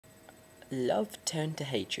Love turned to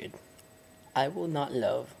hatred. I will not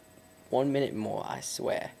love 1 minute more, I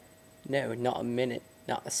swear. No, not a minute,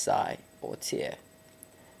 not a sigh or tear.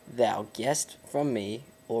 Thou guessed from me,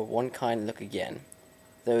 or one kind look again,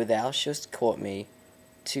 though thou shouldst court me,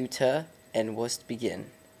 tutor, and wouldst begin.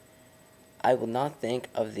 I will not think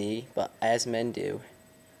of thee but as men do,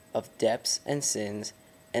 of depths and sins,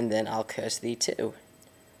 and then I'll curse thee too.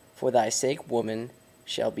 For thy sake, woman,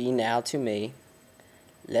 shall be now to me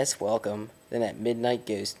less welcome than that midnight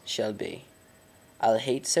ghost shall be. I'll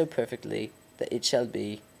hate so perfectly that it shall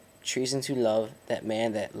be treason to love that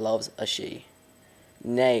man that loves a she.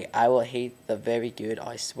 Nay, I will hate the very good,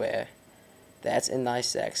 I swear, that's in thy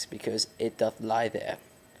sex, because it doth lie there.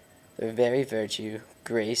 The very virtue,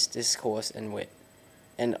 grace, discourse, and wit,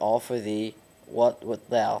 and all for thee, what wilt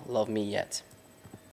thou love me yet?